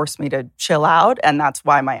it forced me to chill out. And that's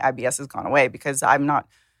why my IBS has gone away, because I'm not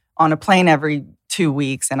on a plane every 2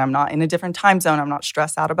 weeks and I'm not in a different time zone. I'm not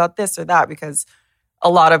stressed out about this or that, because a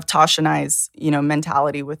lot of Tasha and I's,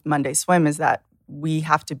 mentality with Monday Swim is that we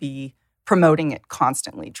have to be promoting it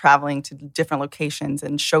constantly, traveling to different locations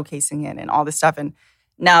and showcasing it and all this stuff. And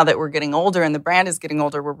now that we're getting older and the brand is getting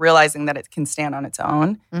older, we're realizing that it can stand on its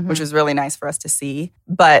own, which is really nice for us to see.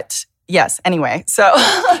 But yes, anyway, so.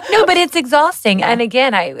 No, but it's exhausting. Yeah. And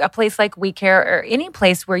again, a place like We Care, or any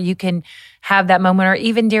place where you can have that moment, or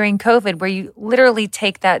even during COVID, where you literally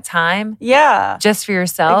take that time just for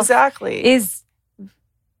yourself. Exactly. Is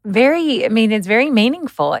very, it's very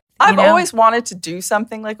meaningful. I've always wanted to do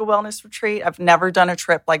something like a wellness retreat. I've never done a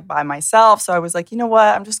trip like by myself. So I was like, you know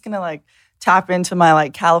what? I'm just going to like tap into my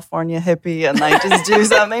like California hippie and like just do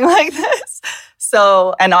something like this.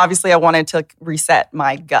 So, and obviously I wanted to reset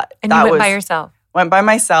my gut. And you went by yourself? Went by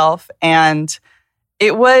myself. And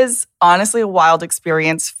it was honestly a wild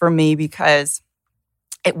experience for me, because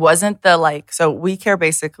it wasn't so We Care,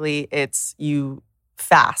 basically it's you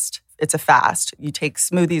fast. It's a fast. You take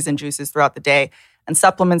smoothies and juices throughout the day and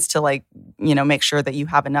supplements to make sure that you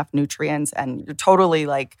have enough nutrients, and you're totally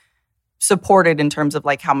like supported in terms of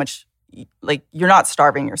like how much, like you're not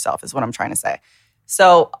starving yourself is what I'm trying to say.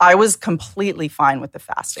 So I was completely fine with the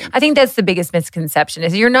fasting. I think that's the biggest misconception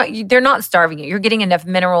is they're not starving you. You're getting enough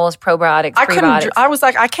minerals, probiotics, prebiotics. I was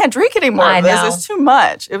like, I can't drink anymore of this. It's too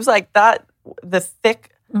much. It was like that, the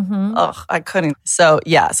thick, I couldn't. So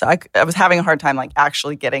yeah, so I was having a hard time like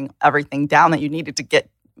actually getting everything down that you needed to get.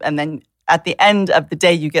 And then at the end of the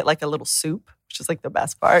day, you get like a little soup, which is like the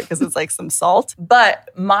best part because it's like some salt. But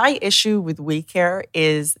my issue with We Care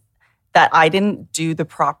is that I didn't do the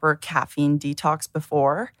proper caffeine detox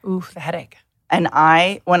before. Ooh, the headache. And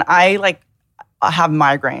when I have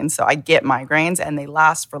migraines, so I get migraines and they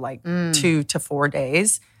last for like 2 to 4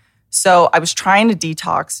 days. So I was trying to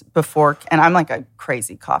detox before, and I'm like a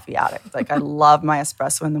crazy coffee addict. Like I love my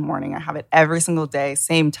espresso in the morning. I have it every single day,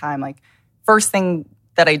 same time. Like first thing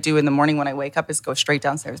that I do in the morning when I wake up is go straight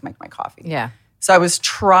downstairs, make my coffee. Yeah. So I was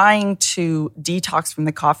trying to detox from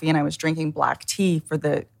the coffee, and I was drinking black tea for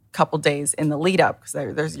the couple days in the lead up,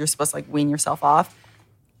 because you're supposed to like wean yourself off.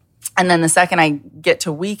 And then the second I get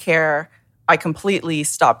to We Care, I completely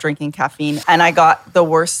stopped drinking caffeine, and I got the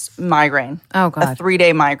worst migraine. Oh, God. A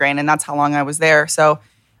 3-day migraine, and that's how long I was there. So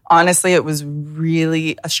honestly, it was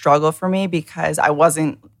really a struggle for me because I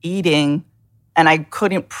wasn't eating and I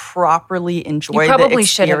couldn't properly enjoy the experience. You probably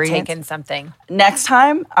should have taken something. Next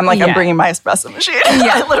time, I'm like, I'm bringing my espresso machine.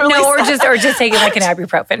 Yeah, or just taking like an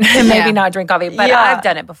ibuprofen and maybe not drink coffee. But I've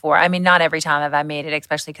done it before. I mean, not every time have I made it,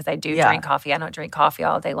 especially because I do drink coffee. I don't drink coffee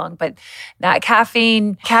all day long. But that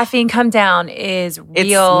caffeine come down is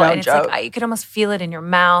real. It's joke. Like you can almost feel it in your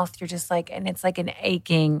mouth. You're just like, and it's like an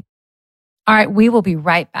aching. All right, we will be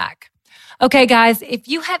right back. Okay, guys, if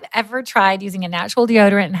you have ever tried using a natural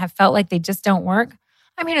deodorant and have felt like they just don't work,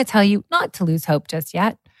 I'm here to tell you not to lose hope just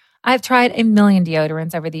yet. I've tried a million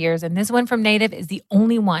deodorants over the years, and this one from Native is the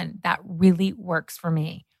only one that really works for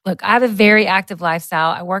me. Look, I have a very active lifestyle.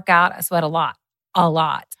 I work out. I sweat a lot.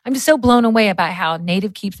 I'm just so blown away about how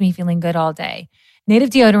Native keeps me feeling good all day. Native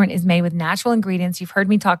deodorant is made with natural ingredients you've heard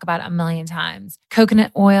me talk about a million times.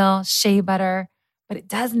 Coconut oil, shea butter. but it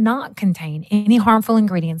does not contain any harmful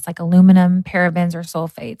ingredients like aluminum, parabens, or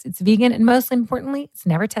sulfates. It's vegan, and most importantly, it's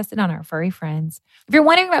never tested on our furry friends. If you're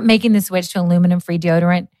wondering about making the switch to aluminum-free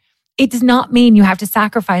deodorant, it does not mean you have to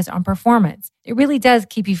sacrifice on performance. It really does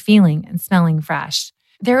keep you feeling and smelling fresh.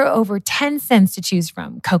 There are over 10 scents to choose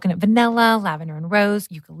from: coconut vanilla, lavender and rose,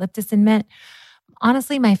 eucalyptus and mint.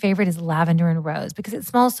 Honestly, my favorite is lavender and rose because it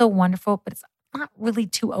smells so wonderful, but it's not really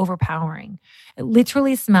too overpowering. It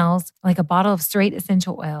literally smells like a bottle of straight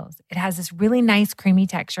essential oils. It has this really nice creamy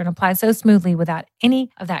texture and applies so smoothly without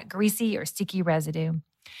any of that greasy or sticky residue.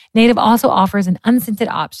 Native also offers an unscented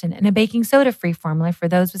option and a baking soda-free formula for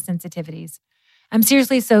those with sensitivities. I'm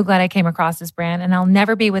seriously so glad I came across this brand, and I'll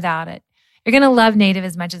never be without it. You're going to love Native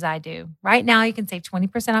as much as I do. Right now, you can save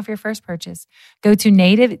 20% off your first purchase. Go to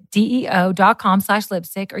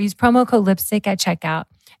nativedeo.com/lipstick or use promo code lipstick at checkout.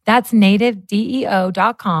 That's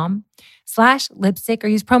nativedeo.com/lipstick or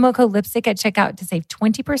use promo code lipstick at checkout to save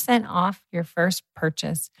 20% off your first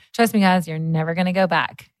purchase. Trust me, guys, you're never going to go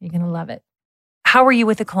back. You're going to love it. How were you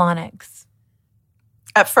with the colonics?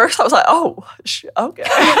 At first, I was like, oh, okay.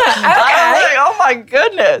 I was like, oh my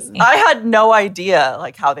goodness. I had no idea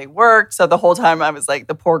like how they worked. So the whole time I was like,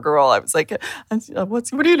 the poor girl, I was like,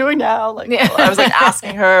 what are you doing now? Like, I was like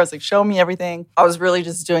asking her, I was like, show me everything. I was really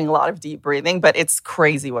just doing a lot of deep breathing, but it's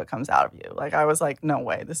crazy what comes out of you. Like, I was like, no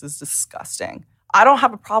way, this is disgusting. I don't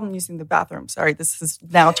have a problem using the bathroom. Sorry, this has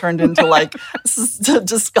now turned into like, this is a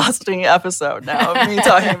disgusting episode now of me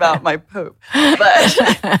talking about my poop. But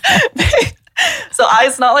so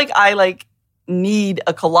it's not like I like need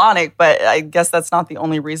a colonic, but I guess that's not the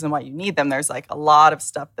only reason why you need them. There's like a lot of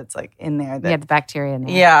stuff that's like in there. That, the bacteria in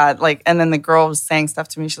there. Yeah, like, and then the girl was saying stuff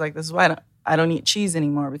to me. She's like, this is why I don't eat cheese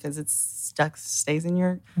anymore because it's stuck, stays in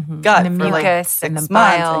your gut and the for mucus like 6 and the months.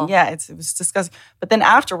 bile. And yeah, it was disgusting. But then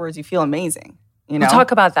afterwards, you feel amazing. You know? We'll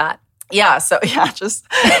talk about that. Yeah, so just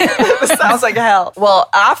this sounds like hell. Well,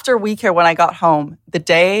 after WeCare, when I got home, the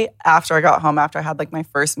day after I got home, after I had like my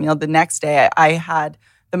first meal, the next day I had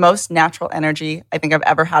the most natural energy I think I've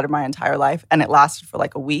ever had in my entire life, and it lasted for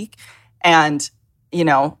like a week. And you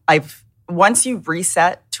know, once you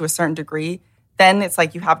reset to a certain degree, then it's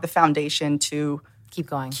like you have the foundation to keep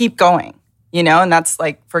going. You know, and that's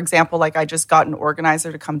like, for example, like I just got an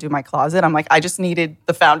organizer to come do my closet. I'm like, I just needed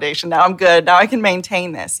the foundation. Now I'm good. Now I can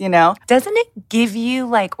maintain this, you know? Doesn't it give you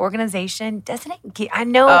like organization? Doesn't it I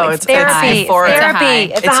know it's therapy. It's euphoric. It's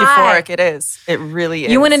therapy. It's euphoric. It is. It really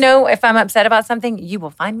is. You want to know if I'm upset about something? You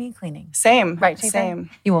will find me cleaning. Same. Right, same.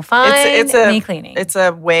 You will find me cleaning. It's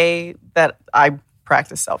a way that I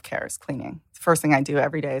practice self-care is cleaning. It's the first thing I do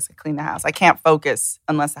every day is I clean the house. I can't focus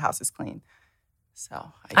unless the house is clean.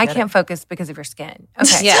 So I can't focus because of your skin.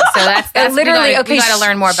 Okay. Yeah, so that's literally we got to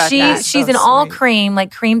learn more about that. She's an all cream,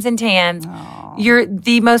 like creams and tans. Oh. You're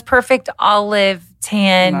the most perfect olive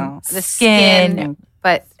tan, the skin.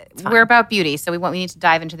 But we're about beauty, so we need to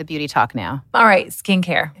dive into the beauty talk now. All right,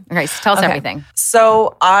 skincare. All right, so tell us everything.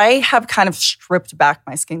 So I have kind of stripped back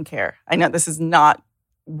my skincare. I know this is not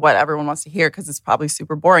what everyone wants to hear because it's probably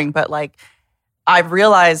super boring, but like I've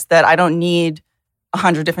realized that I don't need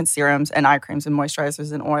 100 different serums and eye creams and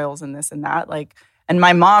moisturizers and oils and this and that. Like, and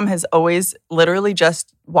my mom has always literally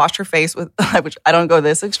just washed her face with, which I don't go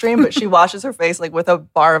this extreme, but she washes her face like with a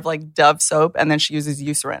bar of like Dove soap, and then she uses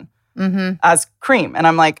Eucerin as cream. And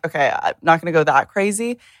I'm like, okay, I'm not going to go that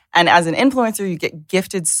crazy. And as an influencer, you get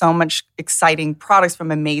gifted so much exciting products from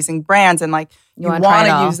amazing brands, and like you want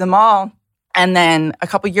to use them all. And then a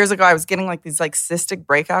couple years ago, I was getting like these like cystic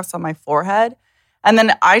breakouts on my forehead, and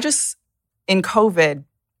then I just in COVID,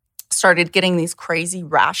 started getting these crazy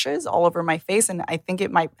rashes all over my face. And I think it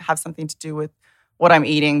might have something to do with what I'm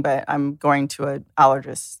eating, but I'm going to an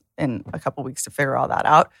allergist in a couple weeks to figure all that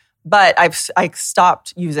out. But I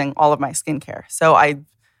stopped using all of my skincare. So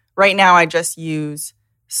right now I just use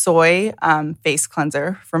soy face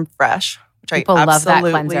cleanser from Fresh, which People I love that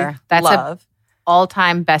absolutely cleanser. That's love.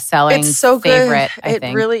 All-time best-selling it's so favorite, good. I think.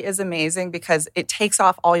 It really is amazing because it takes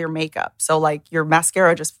off all your makeup. So like your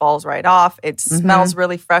mascara just falls right off. It smells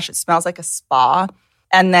really fresh. It smells like a spa.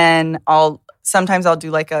 And then sometimes I'll do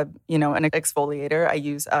like an exfoliator. I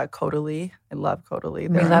use Caudalie. I love Caudalie.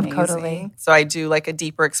 We love Caudalie. So I do like a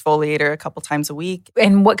deeper exfoliator a couple times a week.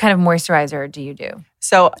 And what kind of moisturizer do you do?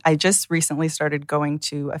 So I just recently started going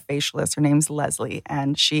to a facialist. Her name's Leslie,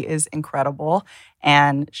 and she is incredible.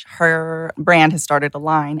 And her brand has started a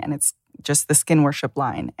line, and it's just the Skin Worship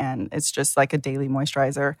line. And it's just like a daily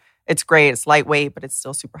moisturizer. It's great. It's lightweight, but it's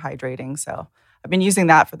still super hydrating. So I've been using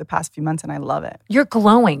that for the past few months, and I love it. You're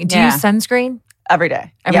glowing. Do you use sunscreen? Every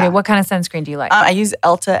day. Every day. What kind of sunscreen do you like? I use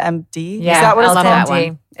Elta MD. Yeah, Is that what it's Elta called?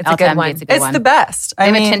 MD. It's a good one. It's the best. They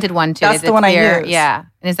have a tinted one too. That's the one I use. Yeah.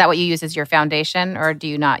 And is that what you use as your foundation, or do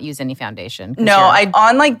you not use any foundation? No,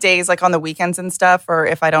 on like days, like on the weekends and stuff, or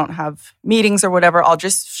if I don't have meetings or whatever, I'll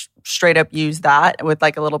just straight up use that with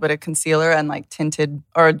like a little bit of concealer and like tinted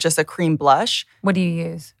or just a cream blush. What do you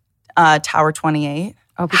use? Tower 28.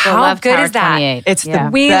 Oh, people How love good Tower is that? 28. It's the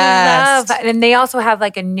We best. love, and they also have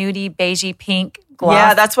like a nudie, beigey, pink gloss.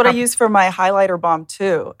 Yeah, that's what I use for my highlighter balm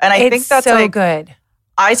too. And I think that's so like, good.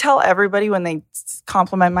 I tell everybody when they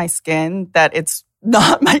compliment my skin that it's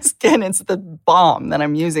not my skin, it's the balm that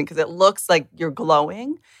I'm using because it looks like you're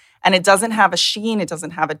glowing and it doesn't have a sheen, it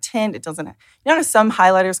doesn't have a tint, it doesn't, how some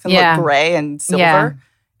highlighters can look gray and silver? Yeah.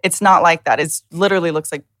 It's not like that. It literally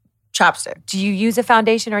looks like chapstick. Do you use a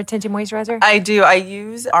foundation or a tinted moisturizer? I do. I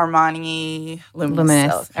use Armani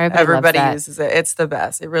Luminous. Everybody uses it. It's the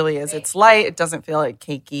best. It really is. It's light. It doesn't feel like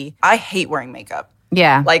cakey. I hate wearing makeup.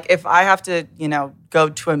 Yeah. Like if I have to, go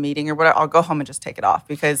to a meeting or whatever, I'll go home and just take it off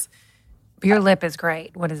because your lip is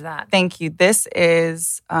great. What is that? Thank you. This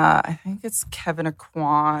is, I think it's Kevin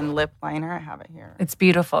Aquan lip liner. I have it here. It's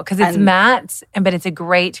beautiful because it's matte, but it's a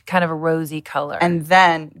great kind of a rosy color. And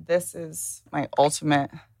then this is my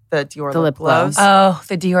ultimate, the Dior lip glows. Oh,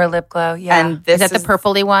 the Dior lip glow. Yeah. And this is that the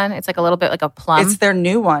purpley one? It's like a little bit like a plum. It's their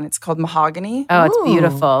new one. It's called Mahogany. Oh, it's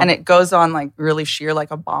beautiful. And it goes on like really sheer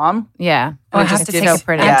like a balm. Yeah. I have to take so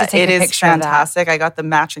pretty. It is fantastic. I got the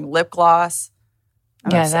matching lip gloss.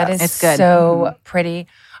 That is it's good. So pretty.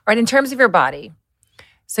 All right, in terms of your body,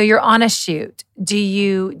 so you're on a shoot. Do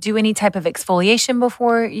you do any type of exfoliation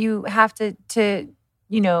before you have to take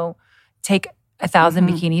 1,000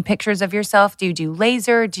 bikini pictures of yourself? Do you do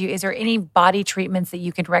laser? Is there any body treatments that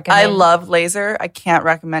you could recommend? I love laser. I can't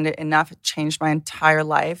recommend it enough. It changed my entire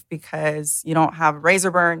life because you don't have razor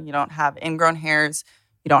burn, you don't have ingrown hairs,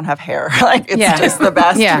 you don't have hair. Like it's just the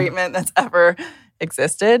best treatment that's ever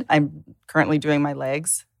existed. I'm currently doing my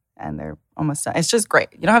legs and they're almost done. It's just great.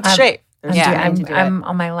 You don't have to shave. I'm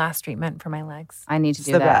on my last treatment for my legs. I need to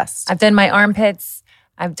do the that. Best. I've done my armpits.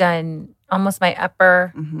 I've done almost my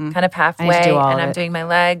upper, kind of halfway, and I'm doing my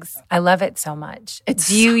legs. I love it so much.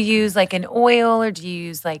 Do you use like an oil or do you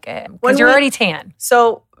use like because you're already tan?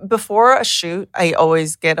 So before a shoot, I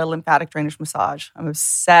always get a lymphatic drainage massage. I'm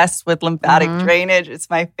obsessed with lymphatic drainage. It's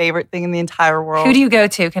my favorite thing in the entire world. Who do you go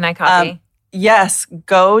to? Can I copy? Yes,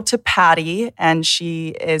 go to Patty, and she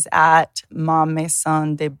is at Ma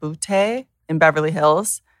Maison de Beauté in Beverly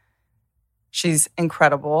Hills. She's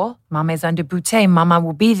incredible. Ma Maison de Beauté, Mama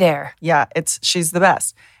will be there. Yeah, she's the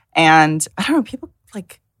best. And I don't know, people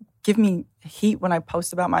like give me heat when I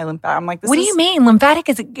post about my lymphatic. I'm like, what do you mean? Lymphatic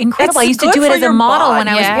is incredible. I used to do it as a model when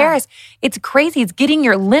I was in Paris. It's crazy. It's getting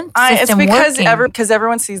your lymph system working. Because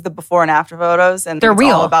everyone sees the before and after photos and they're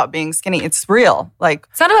real. All about being skinny. It's real. Like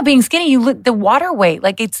it's not about being skinny. The water weight.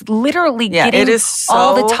 Like it's literally getting it is so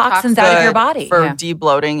all the toxins out of your body. For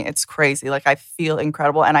debloating, it's crazy. Like I feel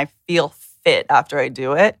incredible and I feel fit after I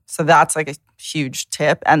do it. So that's like a huge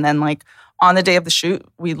tip. And then like on the day of the shoot,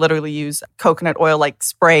 we literally use coconut oil, like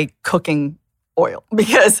spray cooking oil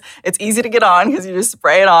because it's easy to get on because you just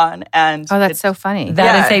spray it on. And that's so funny.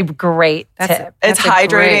 That is a great tip. It's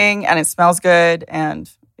hydrating and it smells good. And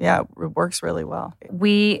it works really well.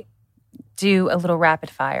 We do a little rapid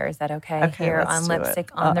fire. Is that okay? Here on Lipstick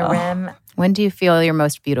on the Rim. When do you feel you're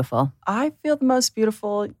most beautiful? I feel the most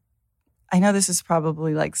beautiful. I know this is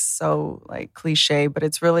probably like so like cliche, but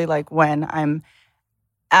it's really like when I'm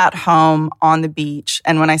at home on the beach.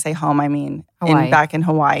 And when I say home, I mean back in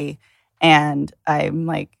Hawaii. And I'm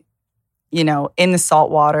like, in the salt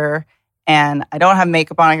water and I don't have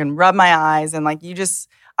makeup on. I can rub my eyes and like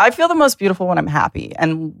I feel the most beautiful when I'm happy.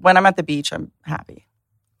 And when I'm at the beach, I'm happy.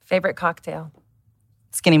 Favorite cocktail?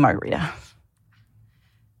 Skinny margarita.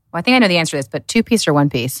 Well, I think I know the answer to this, but 2-piece or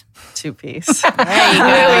 1-piece? 2-piece.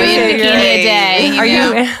 There you go. Bikini a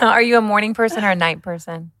day. Are you a morning person or a night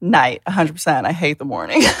person? Night, 100%. I hate the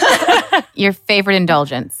morning. Your favorite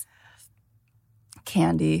indulgence?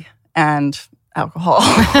 Candy and alcohol.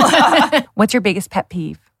 What's your biggest pet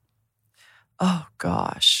peeve? Oh,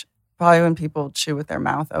 gosh. Probably when people chew with their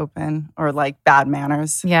mouth open or like bad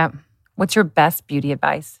manners. Yeah. What's your best beauty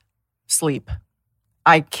advice? Sleep.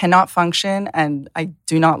 I cannot function and I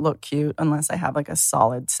do not look cute unless I have like a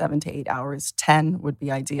solid 7 to 8 hours. 10 would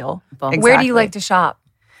be ideal. Exactly. Where do you like to shop?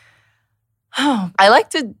 Oh, I like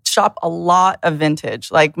to shop a lot of vintage.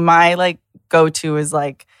 Like my like go-to is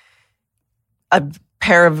like a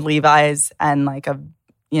pair of Levi's and like a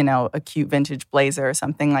cute vintage blazer or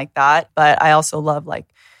something like that. But I also love like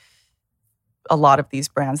a lot of these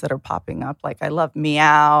brands that are popping up. Like I love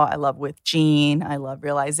Meow, I love With Jean, I love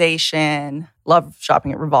Realization, love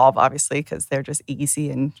shopping at Revolve, obviously, because they're just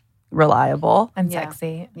easy and reliable. And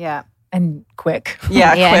sexy. Yeah. And quick.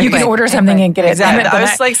 Yeah, quick. You can order something and get it. Exactly. I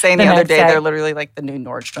was like saying the other day, day. they're literally like the new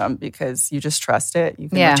Nordstrom because you just trust it. You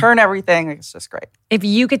can return everything. It's just great. If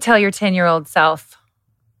you could tell your 10-year-old self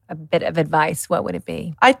a bit of advice, what would it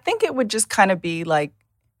be? I think it would just kind of be like,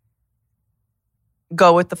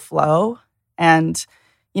 go with the flow. And,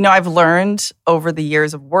 you know, I've learned over the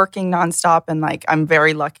years of working nonstop and like, I'm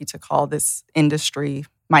very lucky to call this industry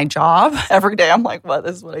my job. Every day I'm like, what?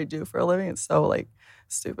 This is what I do for a living. It's so like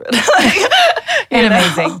stupid. And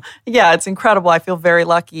amazing. Yeah, it's incredible. I feel very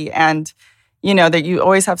lucky. And, you know, that you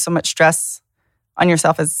always have so much stress on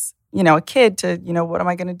yourself as, you know, a kid to, you know, what am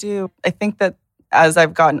I going to do? I think that as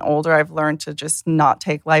I've gotten older, I've learned to just not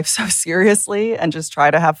take life so seriously and just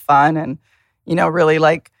try to have fun and, you know, really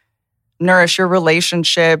like nourish your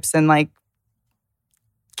relationships and like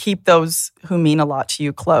keep those who mean a lot to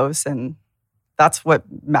you close. And that's what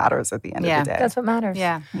matters at the end of the day. That's what matters.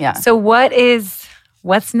 Yeah. So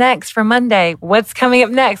what's next for Monday? What's coming up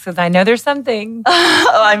next? Because I know there's something.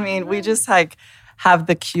 I mean, we just like have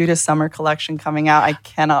the cutest summer collection coming out. I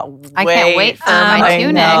cannot wait. I can't wait for my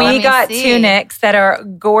tunic. We got tunics that are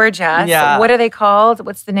gorgeous. Yeah. What are they called?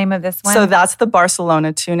 What's the name of this one? So that's the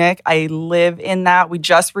Barcelona tunic. I live in that. We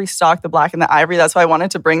just restocked the black and the ivory. That's why I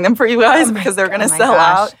wanted to bring them for you guys because they're going to sell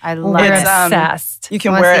out. I love We're it. obsessed. You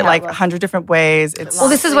can wear it like 100 different ways. Well,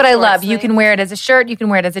 this is what I love. You can wear it as a shirt. You can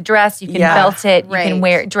wear it as a dress. You can belt it. You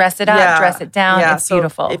can dress it up, dress it down. It's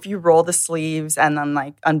beautiful. If you roll the sleeves and then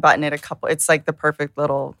like unbutton it a couple, it's like the perfect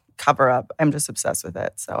little cover up. I'm just obsessed with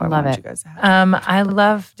it. So I wanted you guys to have it. I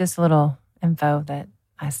love just a little info that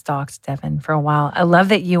I stalked Devin for a while. I love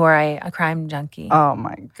that you are a crime junkie. Oh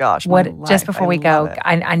my gosh. Just before we go,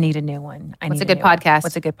 I need a new one. What's a good podcast?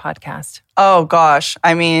 What's a good podcast? Oh gosh.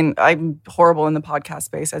 I mean, I'm horrible in the podcast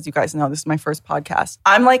space. As you guys know, this is my first podcast.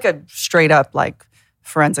 I'm like a straight up like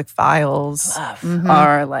Forensic Files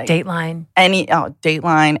or like Dateline.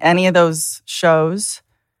 Dateline, any of those shows.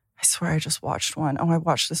 I swear I just watched one. I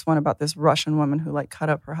watched this one about this Russian woman who like cut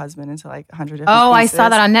up her husband into like 100 different pieces. I saw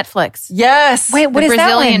that on Netflix. Yes. Wait, what is that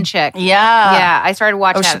one? Brazilian chick. Yeah. Yeah, I started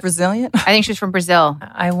watching she's Brazilian? I think she's from Brazil.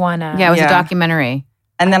 I want to. Yeah, it was a documentary.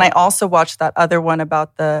 And then I also watched that other one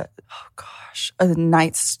about a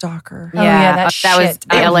Night Stalker. That was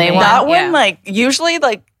the LA one. That one, like, usually,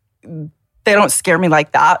 like, they don't scare me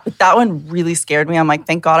like that. But that one really scared me. I'm like,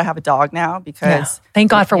 thank God I have a dog now because... Thank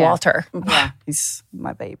God for Walter. Yeah. He's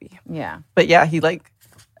my baby. Yeah. But yeah,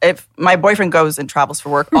 if my boyfriend goes and travels for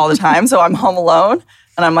work all the time, so I'm home alone.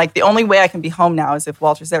 And I'm like, the only way I can be home now is if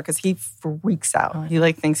Walter's there because he freaks out. He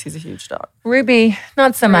like thinks he's a huge dog. Ruby,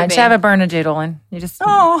 not so much. Have a Bernedoodle and you just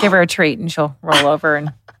give her a treat and she'll roll over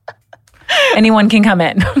and anyone can come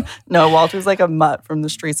in. No, Walter's like a mutt from the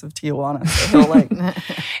streets of Tijuana.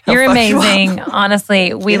 So You're amazing.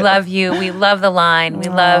 Honestly, we love you. We love the line. We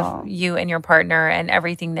love you and your partner and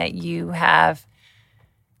everything that you have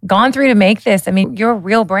gone through to make this. I mean, you're a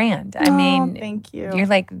real brand. I mean, thank you. You're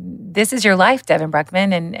like, this is your life, Devin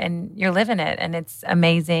Brugman, and you're living it. And it's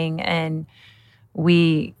amazing. And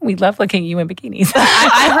we love looking at you in bikinis.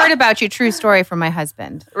 I heard about you, true story, from my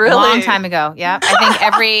husband. Really? A long time ago. Yeah. I think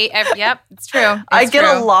every yep, it's true. I get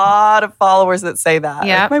a lot of followers that say that.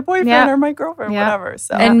 Yeah. Like my boyfriend or my girlfriend, whatever.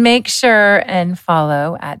 So. And make sure and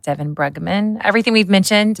follow at Devin Brugman. Everything we've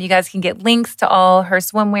mentioned, you guys can get links to all her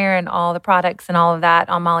swimwear and all the products and all of that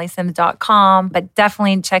on mollysims.com. But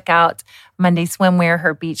definitely check out Monday Swimwear.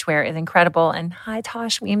 Her beachwear is incredible. And hi,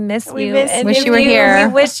 Tosh, we miss you. Wish you were here.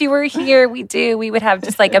 We wish you were here. We do. We would have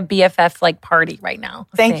just like a BFF like party right now.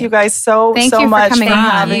 Thank you guys so much. Thank you for coming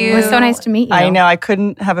on. You. It was so nice to meet you. I know. I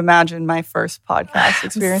couldn't have imagined my first podcast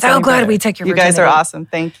experience. So glad we took your virginity. You guys are awesome.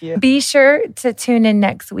 Thank you. Be sure to tune in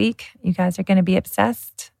next week. You guys are going to be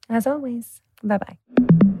obsessed as always. Bye-bye.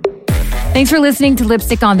 Thanks for listening to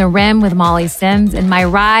Lipstick on the Rim with Molly Sims and my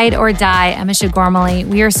ride or die, Amisha Gormley.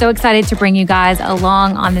 We are so excited to bring you guys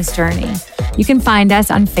along on this journey. You can find us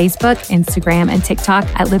on Facebook, Instagram, and TikTok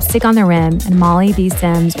at Lipstick on the Rim and Molly B.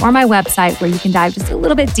 Sims, or my website where you can dive just a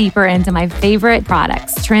little bit deeper into my favorite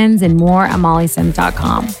products, trends, and more at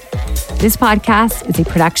mollysims.com. This podcast is a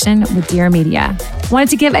production with Dear Media. Wanted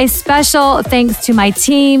to give a special thanks to my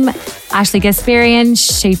team, Ashley Gasparian,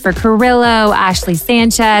 Schaefer Carrillo, Ashley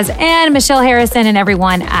Sanchez, and Michelle Harrison, and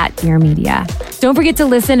everyone at Dear Media. Don't forget to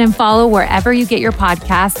listen and follow wherever you get your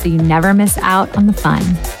podcasts so you never miss out on the fun.